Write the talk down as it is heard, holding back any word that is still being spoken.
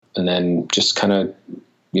And then just kind of,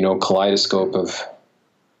 kaleidoscope of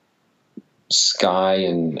sky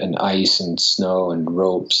and ice and snow and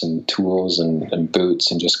ropes and tools and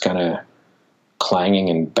boots, and just kind of clanging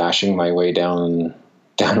and bashing my way down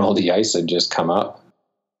all the ice that just come up.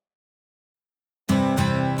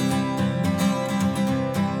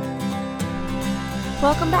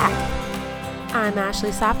 Welcome back. I'm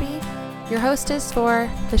Ashley Soppy, your hostess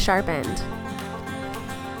for The Sharp End.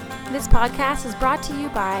 This podcast is brought to you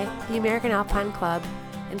by the American Alpine Club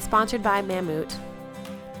and sponsored by Mammut.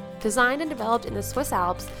 Designed and developed in the Swiss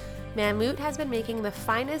Alps, Mammut has been making the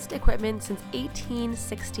finest equipment since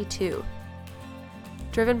 1862.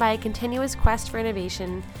 Driven by a continuous quest for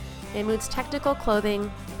innovation, Mammut's technical clothing,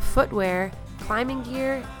 footwear, climbing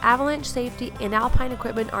gear, avalanche safety, and alpine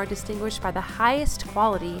equipment are distinguished by the highest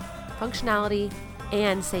quality, functionality,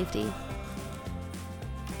 and safety.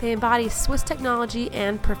 They embody Swiss technology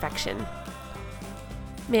and perfection.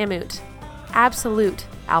 Mammut, absolute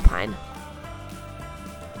alpine.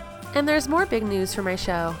 And there's more big news for my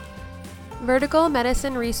show. Vertical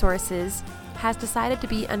Medicine Resources has decided to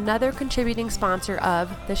be another contributing sponsor of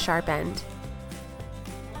The Sharp End.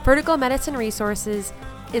 Vertical Medicine Resources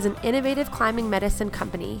is an innovative climbing medicine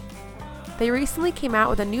company. They recently came out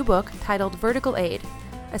with a new book titled Vertical Aid,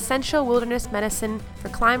 Essential Wilderness Medicine for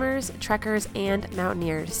Climbers, Trekkers, and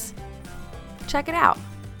Mountaineers. Check it out.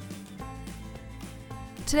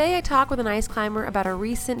 Today I talk with an ice climber about a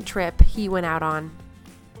recent trip he went out on.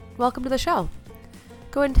 Welcome to the show.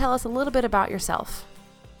 Go ahead and tell us a little bit about yourself.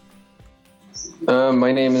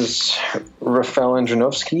 My name is Rafael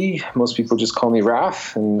Andronowski. Most people just call me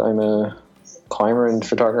Raf, and I'm a climber and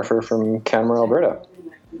photographer from Canmore, Alberta.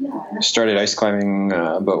 I started ice climbing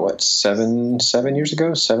about 7 years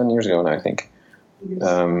ago? 7 years ago now, I think.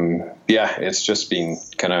 It's just been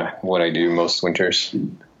kind of what I do most winters.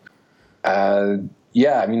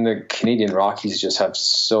 The Canadian Rockies just have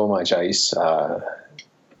so much ice,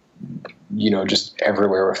 just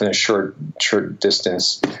everywhere within a short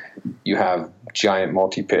distance. You have giant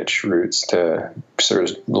multi-pitch routes to sort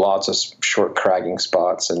of lots of short cragging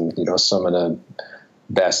spots, and some of the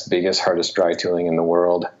best, biggest, hardest dry tooling in the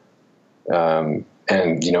world, and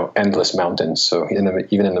endless mountains. So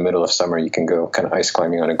even in the middle of summer, you can go kind of ice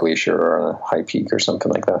climbing on a glacier or on a high peak or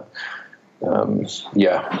something like that.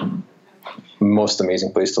 Most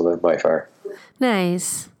amazing place to live by far.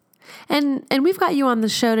 Nice. And we've got you on the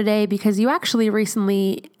show today because you actually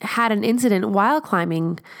recently had an incident while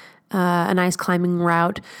climbing an ice climbing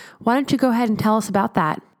route. Why don't you go ahead and tell us about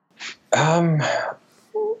that?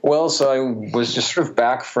 So I was just sort of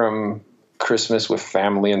back from Christmas with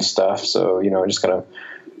family and stuff. So, just kind of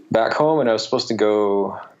back home, and I was supposed to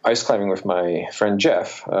go ice climbing with my friend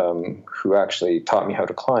Jeff, who actually taught me how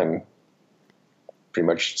to climb pretty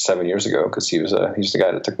much 7 years ago, because he's the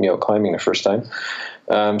guy that took me out climbing the first time.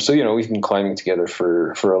 We've been climbing together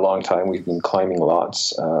for a long time. We've been climbing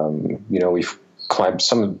lots. We've climbed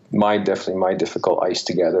some of my difficult ice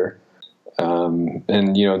together.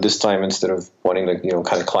 This time, instead of wanting to,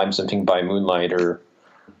 kind of climb something by moonlight or,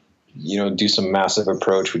 do some massive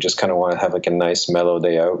approach, we just kind of want to have like a nice mellow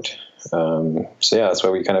day out. That's why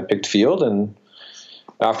we kind of picked field. And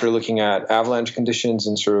after looking at avalanche conditions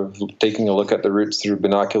and sort of taking a look at the routes through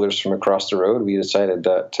binoculars from across the road, we decided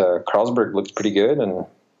that Carlsberg looked pretty good. And,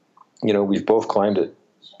 we've both climbed it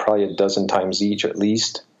probably a dozen times each at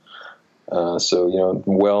least.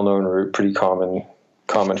 Well-known route, pretty common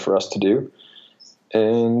for us to do.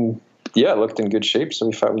 And it looked in good shape, so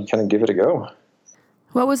we thought we'd kind of give it a go.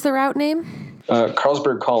 What was the route name?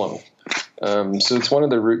 Carlsberg Column. So it's one of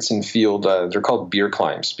the routes in field. They're called beer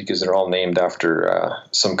climbs because they're all named after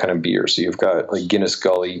some kind of beer. So you've got like Guinness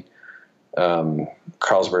Gully,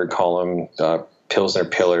 Carlsberg Column, Pilsner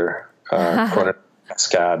Pillar, Corner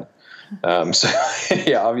Cascade.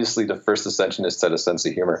 Obviously the first ascensionists had a sense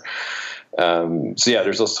of humor.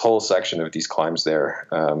 There's this whole section of these climbs there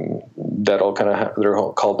that all they're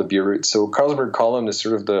all called the beer route. So Carlsberg Column is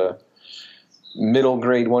sort of the middle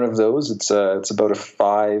grade one of those. It's about a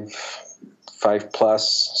 5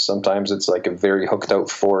 plus. Sometimes it's like a very hooked out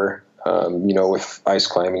 4. With ice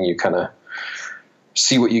climbing, you kind of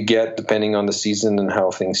see what you get depending on the season and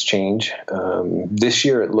how things change. This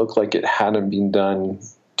year it looked like it hadn't been done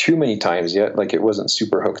too many times yet. Like it wasn't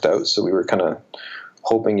super hooked out. So we were kind of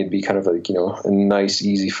hoping it'd be kind of like, a nice,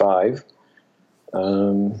 easy 5.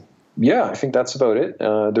 I think that's about it.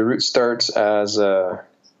 The route starts as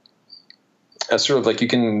sort of like you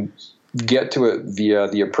can get to it via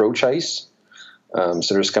the approach ice. So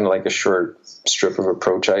there's kind of like a short strip of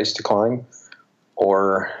approach ice to climb,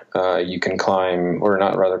 or you can climb, or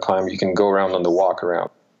not rather climb, you can go around on the walk around.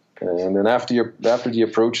 And then after the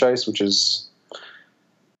approach ice, which is,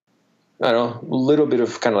 I don't know, a little bit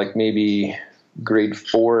of kind of like maybe grade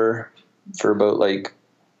 4 for about like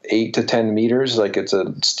 8 to 10 meters. Like it's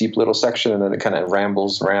a steep little section, and then it kind of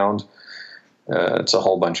rambles around. It's a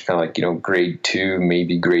whole bunch of kind of like, grade 2,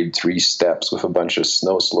 maybe grade 3 steps with a bunch of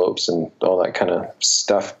snow slopes and all that kind of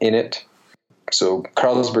stuff in it. So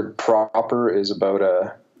Carlsberg proper is about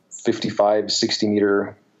a 55, 60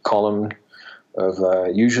 meter column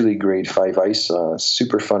of usually grade 5 ice.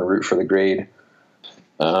 Super fun route for the grade.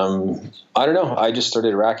 I don't know. I just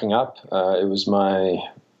started racking up. It was my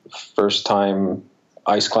first time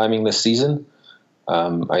ice climbing this season.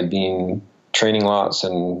 I'd been training lots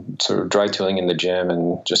and sort of dry tooling in the gym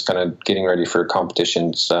and just kind of getting ready for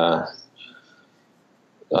competitions. I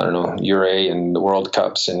don't know, URA and the World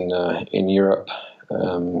Cups in Europe.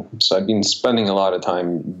 So I've been spending a lot of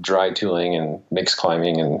time dry tooling and mixed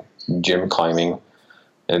climbing and gym climbing,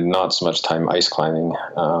 and not so much time ice climbing.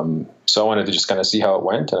 So I wanted to just kind of see how it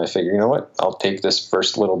went, and I figured, you know what, I'll take this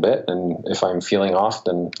first little bit, and if I'm feeling off,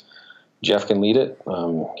 then Jeff can lead it.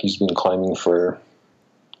 He's been climbing for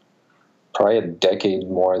probably a decade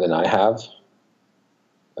more than I have.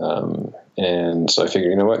 And so I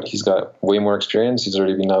figured, you know what, he's got way more experience. He's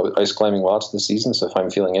already been out ice climbing lots this season, so if I'm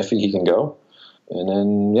feeling iffy, he can go. And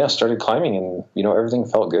then, started climbing, and, everything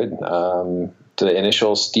felt good. The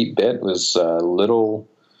initial steep bit was a little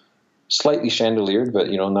slightly chandeliered, but,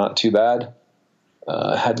 not too bad.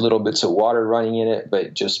 Had little bits of water running in it,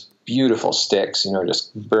 but just beautiful sticks,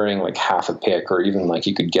 just burning like half a pick, or even like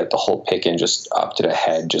you could get the whole pick in just up to the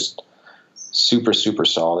head, just super, super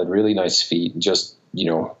solid, really nice feet, just,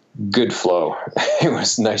 good flow. It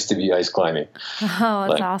was nice to be ice climbing. Oh,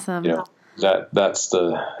 that's awesome.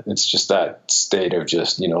 It's just that state of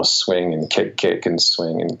just, swing and kick and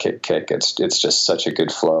swing and kick. It's just such a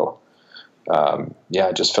good flow.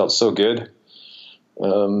 It just felt so good.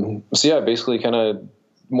 Basically kind of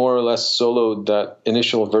more or less soloed that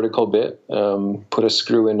initial vertical bit, put a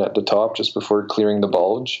screw in at the top just before clearing the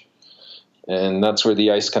bulge. And that's where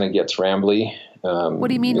the ice kind of gets rambly. What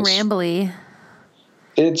do you mean rambly?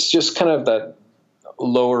 It's just kind of that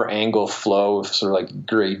lower angle flow of sort of like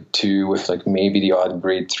grade 2 with like maybe the odd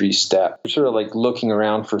grade 3 step. You're sort of like looking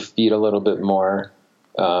around for feet a little bit more.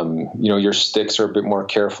 Your sticks are a bit more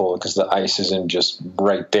careful because the ice isn't just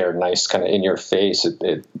right there, nice kind of in your face.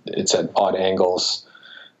 It's at odd angles.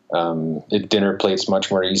 It dinner plates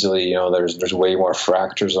much more easily. There's way more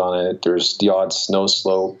fractures on it. There's the odd snow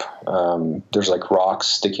slope. There's like rocks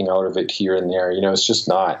sticking out of it here and there.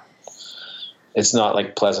 It's not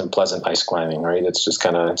like pleasant ice climbing, right? It's just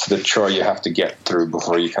kind of, it's the chore you have to get through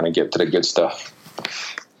before you kind of get to the good stuff.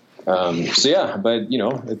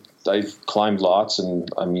 I've climbed lots, and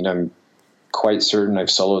I'm quite certain I've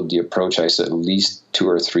soloed the approach ice at least 2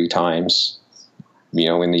 or 3 times,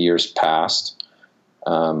 in the years past.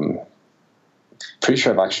 Pretty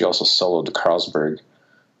sure I've actually also soloed the Carlsberg.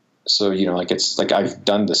 So, it's like I've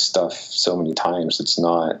done this stuff so many times. It's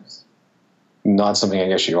not something I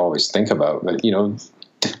guess you always think about, but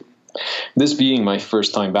this being my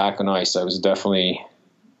first time back on ice, I was definitely,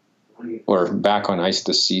 or back on ice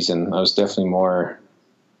this season, I was definitely more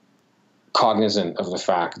cognizant of the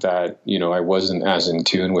fact that, I wasn't as in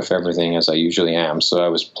tune with everything as I usually am. So I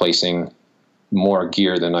was placing more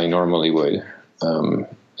gear than I normally would.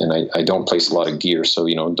 And I don't place a lot of gear. So,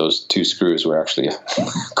 those 2 screws were actually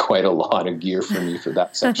quite a lot of gear for me for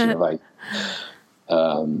that section of ice.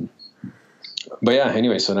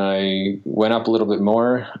 Anyway, so then I went up a little bit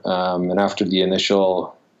more, and after the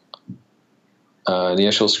initial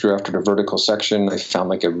screw after the vertical section, I found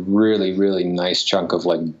like a really, really nice chunk of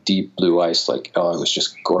like deep blue ice. Like, it was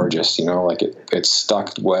just gorgeous, like it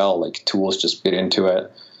stuck well, like tools just bit into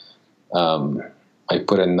it. I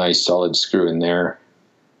put a nice solid screw in there,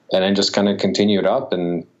 and then just kind of continued up.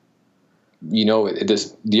 And,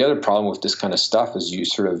 the other problem with this kind of stuff is you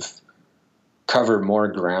sort of cover more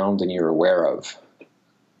ground than you're aware of.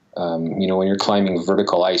 When you're climbing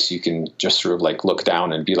vertical ice, you can just sort of like look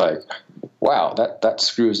down and be like, wow, that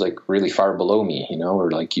screw is like really far below me, or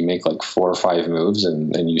like you make like 4 or 5 moves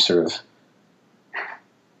and you sort of,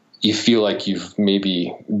 you feel like you've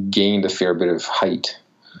maybe gained a fair bit of height.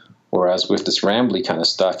 Whereas with this rambly kind of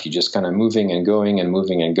stuff, you just kind of moving and going and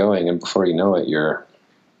moving and going. And before you know it, your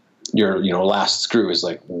last screw is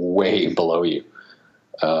like way below you.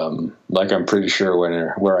 Like I'm pretty sure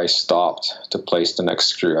where I stopped to place the next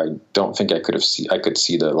screw, I don't think I could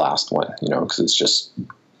see the last one, because it's just,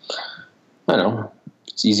 I don't know,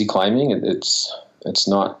 it's easy climbing. It's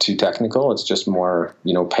not too technical. It's just more,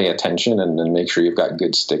 pay attention and make sure you've got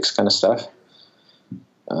good sticks kind of stuff.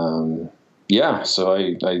 yeah, so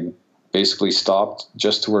I basically stopped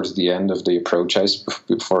just towards the end of the approach ice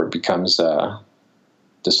before it becomes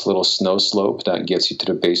this little snow slope that gets you to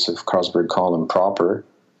the base of Carlsberg Column proper.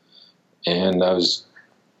 And I was,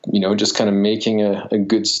 just kind of making a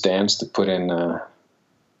good stance to put in a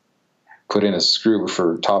screw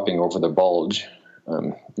for topping over the bulge. I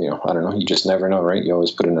don't know, you just never know, right? You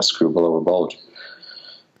always put in a screw below a bulge.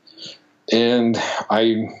 And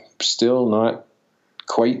I'm still not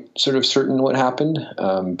quite sort of certain what happened,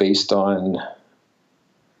 based on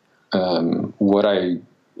what I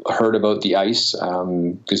heard about the ice,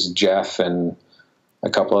 because Jeff and a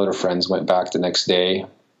couple other friends went back the next day,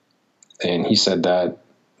 and he said that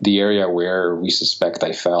the area where we suspect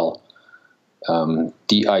I fell,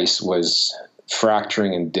 the ice was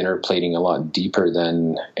fracturing and dinner plating a lot deeper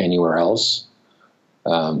than anywhere else.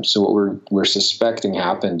 So what we're suspecting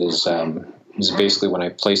happened is basically when I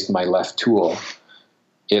placed my left tool,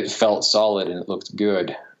 it felt solid and it looked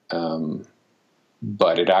good.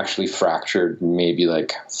 But it actually fractured maybe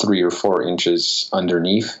like 3 or 4 inches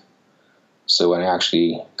underneath. So when I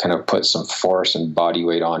actually kind of put some force and body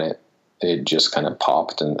weight on it, it just kind of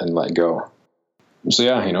popped and let go. So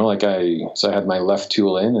yeah, I had my left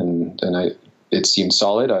tool in and it seemed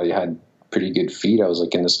solid. I had pretty good feet. I was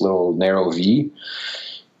like in this little narrow V,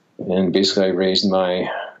 and basically I raised my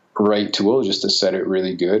right tool just to set it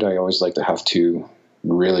really good. I always like to have 2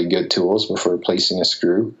 really good tools before placing a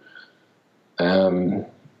screw.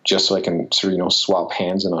 Just so I can sort of, swap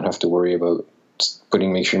hands and not have to worry about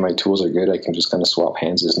make sure my tools are good. I can just kind of swap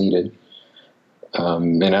hands as needed.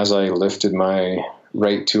 And as I lifted my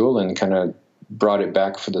right tool and kind of brought it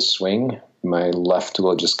back for the swing, my left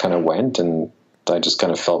tool just kind of went, and I just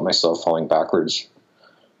kind of felt myself falling backwards.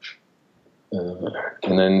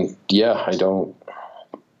 And then, yeah, I don't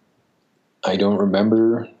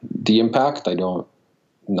remember the impact. I don't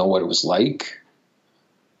know what it was like.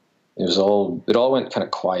 It all went kind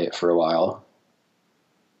of quiet for a while.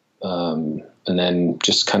 And then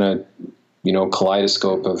just kind of,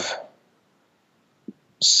 kaleidoscope of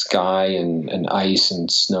sky and ice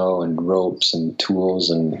and snow and ropes and tools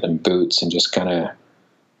and boots, and just kind of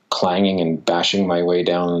clanging and bashing my way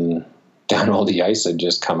down all the ice that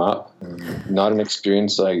just come up. Not an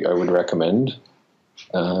experience I would recommend.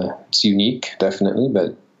 It's unique, definitely,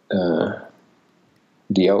 but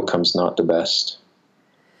the outcome's not the best.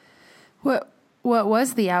 What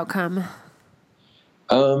was the outcome?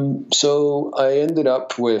 So I ended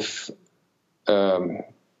up with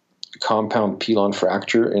compound pilon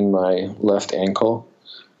fracture in my left ankle.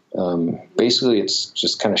 Basically, it's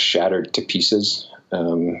just kind of shattered to pieces.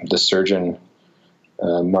 The surgeon,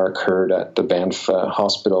 Mark Hurd at the Banff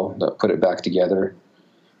hospital that put it back together,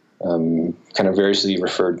 kind of variously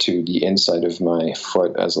referred to the inside of my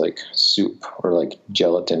foot as like soup or like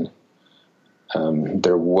gelatin.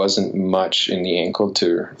 There wasn't much in the ankle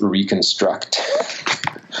to reconstruct.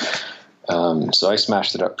 So I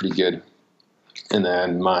smashed it up pretty good. And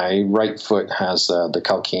then my right foot has the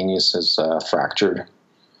calcaneus is fractured.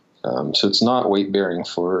 So it's not weight bearing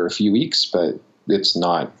for a few weeks, but it's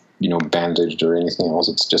not, bandaged or anything else.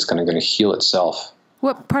 It's just kind of going to heal itself.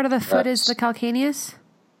 What part of the foot is the calcaneus?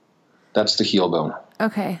 That's the heel bone.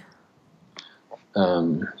 Okay.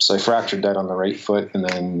 So I fractured that on the right foot, and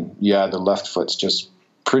then, the left foot's just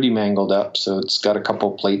pretty mangled up. So it's got a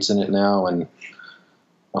couple plates in it now and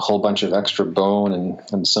a whole bunch of extra bone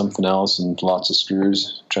and something else and lots of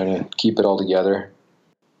screws trying to keep it all together.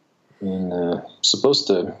 And supposed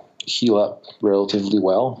to heal up relatively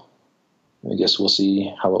well. I guess we'll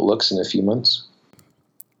see how it looks in a few months.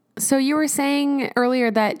 So you were saying earlier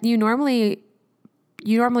that you normally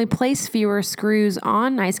place fewer screws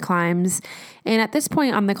on ice climbs, and at this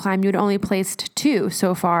point on the climb, you'd only placed 2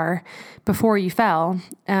 so far before you fell.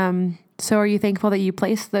 So are you thankful that you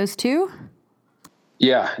placed those 2?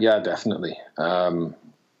 Yeah, definitely. I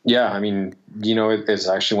mean, it's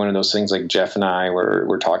actually one of those things like Jeff and I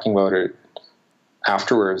were talking about it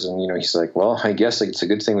afterwards, and, he's like, well, I guess it's a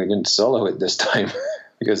good thing we didn't solo it this time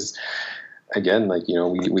because, again,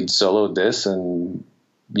 we'd soloed this, and,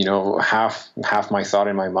 half my thought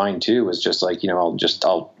in my mind too was just like,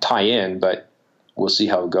 I'll tie in, but we'll see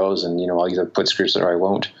how it goes. And, I'll either put screws or I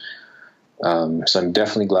won't. So I'm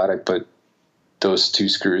definitely glad I put those 2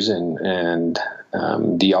 screws in, and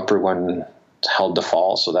the upper one held the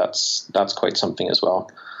fall. So that's quite something as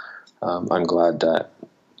well. I'm glad that,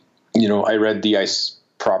 I read the ice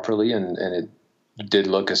properly and it did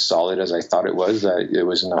look as solid as I thought it was, that it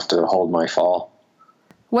was enough to hold my fall.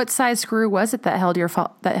 What size screw was it that held your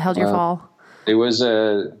fall? It was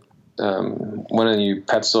one of the new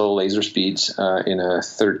Petzl laser speeds in a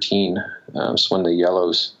 13. It's one of the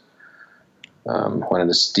yellows. one of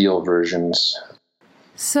the steel versions.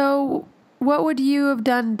 So what would you have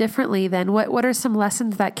done differently then? What are some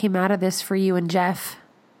lessons that came out of this for you and Jeff?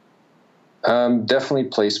 Definitely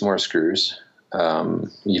place more screws,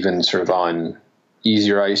 even sort of on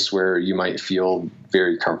easier ice where you might feel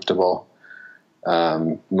very comfortable.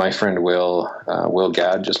 My friend Will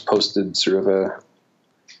Gadd just posted sort of a,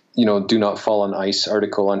 do not fall on ice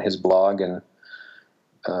article on his blog. And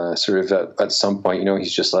sort of at some point,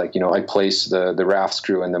 he's just like, I place the raft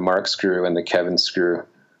screw and the Mark screw and the Kevin screw.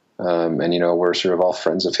 And, we're sort of all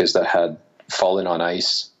friends of his that had fallen on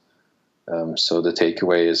ice. So the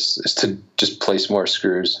takeaway is to just place more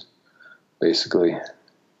screws, basically.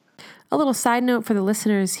 A little side note for the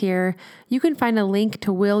listeners here, you can find a link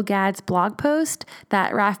to Will Gadd's blog post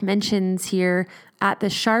that Raf mentions here at the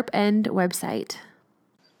Sharp End website.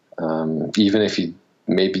 Even if you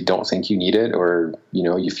maybe don't think you need it, or,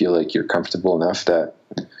 you feel like you're comfortable enough that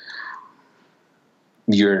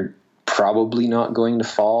you're probably not going to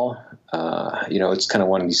fall. It's kind of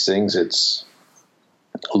one of these things. It's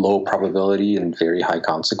low probability and very high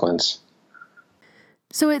consequence.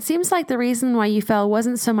 So it seems like the reason why you fell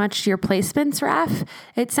wasn't so much your placements, Raf.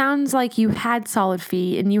 It sounds like you had solid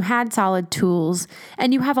feet and you had solid tools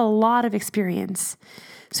and you have a lot of experience.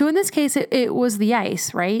 So in this case, it was the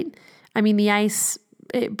ice, right? I mean, the ice,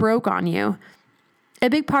 it broke on you. A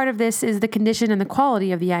big part of this is the condition and the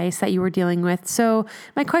quality of the ice that you were dealing with. So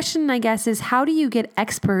my question, I guess, is how do you get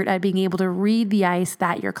expert at being able to read the ice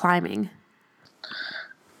that you're climbing?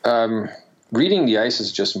 Reading the ice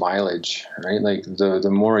is just mileage, right? Like the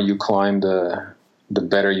more you climb, the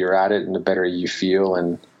better you're at it and the better you feel,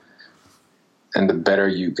 and the better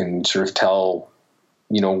you can sort of tell,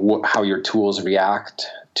 how your tools react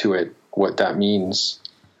to it, what that means.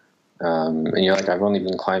 And I've only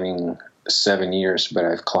been climbing 7 years, but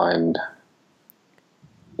I've climbed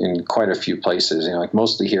in quite a few places,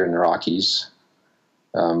 mostly here in the Rockies.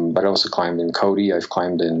 But I also climbed in Cody. I've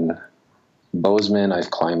climbed in Bozeman.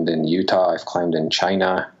 I've climbed in Utah. I've climbed in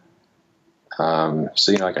China. So,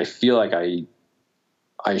 I feel like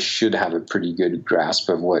I should have a pretty good grasp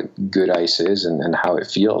of what good ice is and how it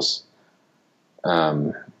feels.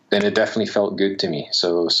 And it definitely felt good to me.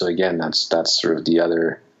 So again, that's sort of the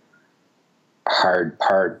other hard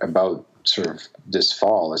part about sort of this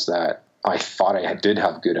fall is that I thought I did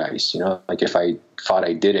have good ice, if I thought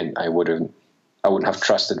I didn't, I wouldn't have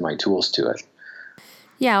trusted my tools to it.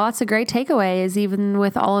 Yeah, well, that's a great takeaway is even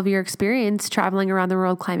with all of your experience traveling around the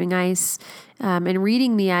world climbing ice and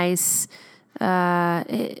reading the ice,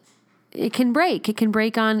 it can break. It can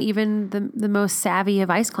break on even the most savvy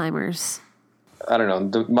of ice climbers. I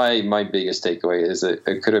don't know. My biggest takeaway is that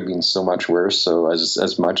it could have been so much worse. So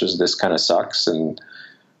as much as this kind of sucks and,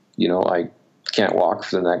 I can't walk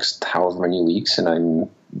for the next however many weeks and I'm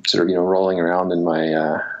sort of, rolling around in my,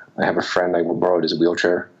 I have a friend, I borrowed his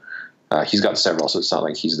wheelchair. He's got several, so it's not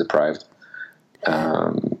like he's deprived.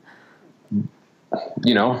 It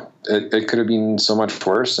could have been so much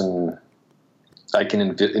worse, and I can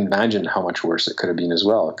imagine how much worse it could have been as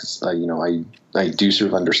well, because I do sort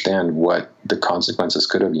of understand what the consequences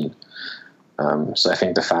could have been. So I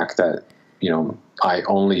think the fact that I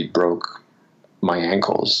only broke my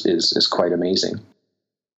ankles is quite amazing.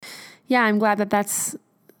 Yeah, I'm glad that that's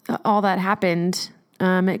all that happened.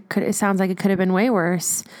 It sounds like it could have been way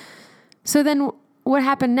worse. So then what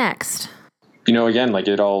happened next? Again,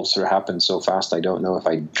 it all sort of happened so fast. I don't know if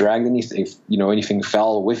I dragged anything, if, anything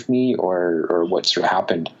fell with me or what sort of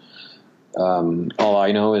happened. All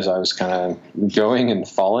I know is I was kind of going and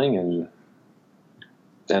falling and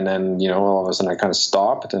then, all of a sudden I kind of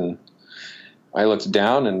stopped and I looked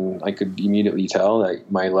down and I could immediately tell that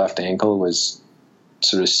my left ankle was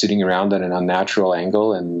sort of sitting around at an unnatural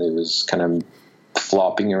angle and it was kind of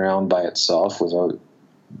flopping around by itself without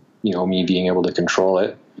me being able to control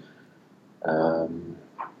it.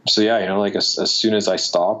 So yeah, as soon as I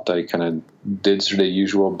stopped, I kind of did sort of the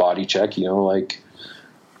usual body check,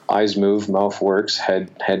 eyes move, mouth works,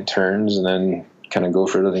 head turns, and then kind of go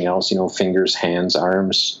for everything else, fingers, hands,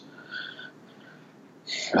 arms,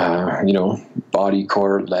 body,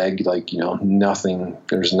 core, leg, nothing,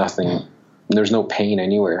 there's no pain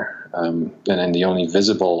anywhere. And then the only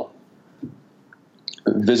visible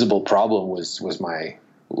problem was my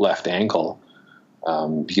left ankle,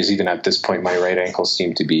 because even at this point my right ankle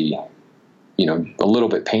seemed to be a little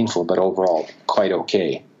bit painful, but overall quite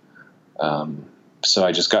okay. So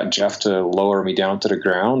I just got Jeff to lower me down to the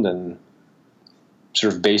ground, and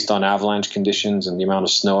sort of based on avalanche conditions and the amount of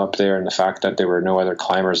snow up there and the fact that there were no other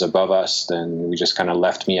climbers above us, then we just kind of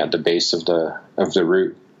left me at the base of the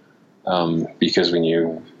route, because when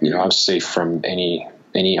I was safe from any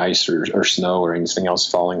any ice or snow or anything else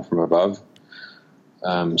falling from above.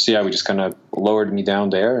 So yeah, we just kind of lowered me down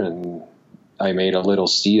there, and I made a little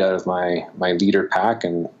seat out of my leader pack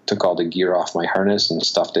and took all the gear off my harness and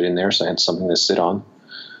stuffed it in there so I had something to sit on.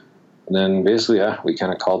 And then basically, yeah, we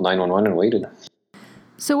kind of called 911 and waited.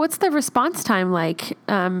 So what's the response time like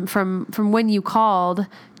from when you called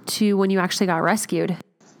to when you actually got rescued?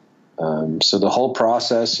 So the whole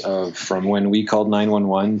process from when we called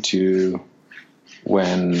 911 to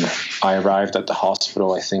when I arrived at the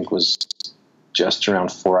hospital, I think was just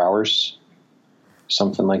around 4 hours,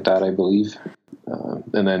 something like that, I believe.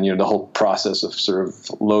 And then, the whole process of sort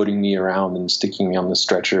of loading me around and sticking me on the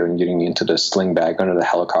stretcher and getting me into the sling bag under the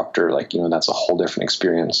helicopter, that's a whole different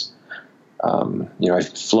experience.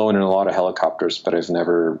 I've flown in a lot of helicopters, but I've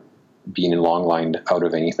never been long lined out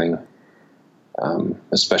of anything,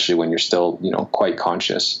 especially when you're still, quite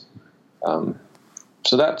conscious. So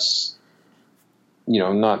that's,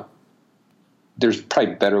 there's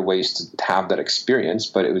probably better ways to have that experience,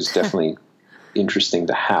 but it was definitely interesting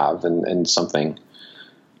to have and something,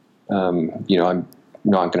 I'm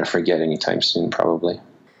not going to forget anytime soon, probably.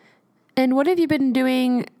 And what have you been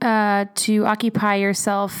doing to occupy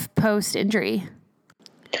yourself post-injury?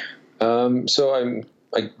 So I'm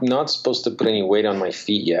not supposed to put any weight on my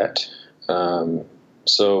feet yet.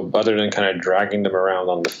 So other than kind of dragging them around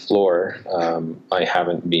on the floor, I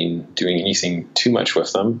haven't been doing anything too much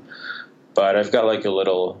with them. But I've got a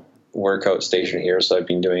little workout station here, so I've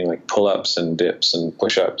been doing pull-ups and dips and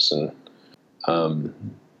push-ups, and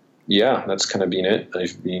that's kind of been it.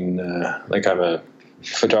 I've been I'm a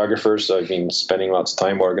photographer, so I've been spending lots of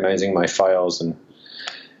time organizing my files and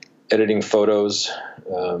editing photos,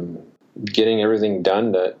 getting everything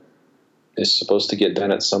done that is supposed to get done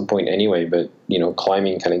at some point anyway, but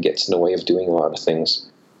climbing kind of gets in the way of doing a lot of things.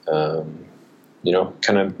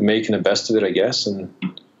 Kind of making the best of it, I guess, and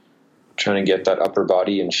trying to get that upper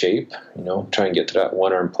body in shape, try and get to that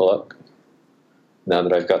one arm pull-up now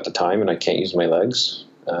that I've got the time and I can't use my legs.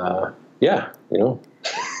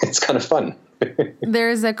 It's kind of fun.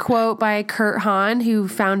 There's a quote by Kurt Hahn, who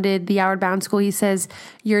founded the Outward Bound School. He says,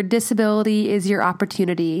 "Your disability is your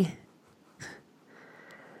opportunity."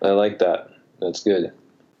 I like that. That's good.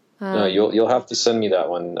 You'll have to send me that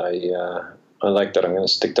one. I like that. I'm going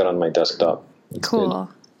to stick that on my desktop. It's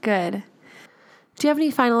cool. Good. Do you have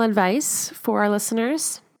any final advice for our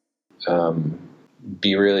listeners?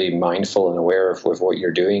 Be really mindful and aware of what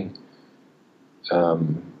you're doing.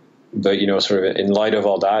 But, sort of in light of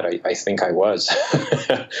all that, I think I was,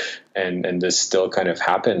 and this still kind of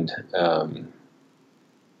happened.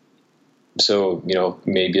 So,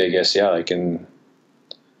 maybe I guess, in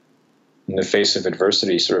the face of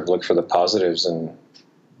adversity, sort of look for the positives and,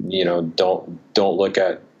 don't look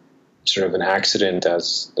at sort of an accident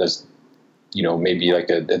as maybe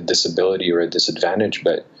a disability or a disadvantage,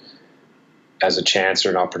 but as a chance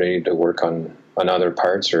or an opportunity to work on other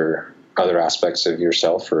parts or other aspects of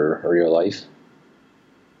yourself or your life.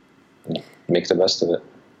 And make the best of it.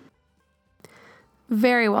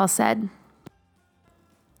 Very well said.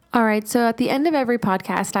 All right. So at the end of every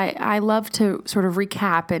podcast, I love to sort of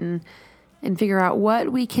recap and figure out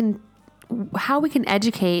how we can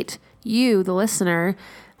educate you, the listener,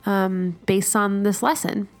 based on this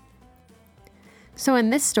lesson. So in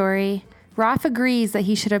this story, Raf agrees that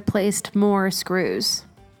he should have placed more screws.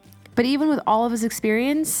 But even with all of his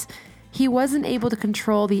experience, he wasn't able to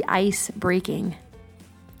control the ice breaking.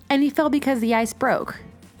 And he fell because the ice broke.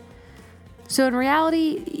 So in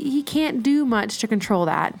reality, he can't do much to control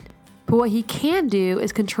that. But what he can do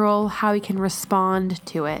is control how he can respond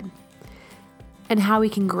to it and how he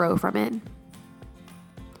can grow from it.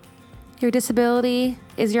 Your disability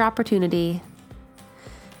is your opportunity.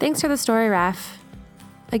 Thanks for the story, Raf.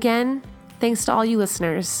 Again, thanks to all you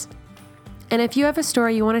listeners. And if you have a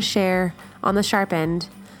story you want to share on the Sharp End,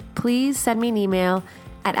 please send me an email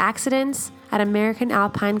at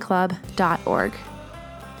accidents@americanalpineclub.org.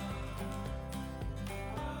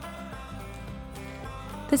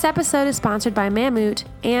 This episode is sponsored by Mammut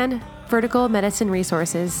and Vertical Medicine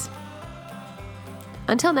Resources.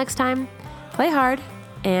 Until next time, play hard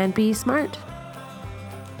and be smart.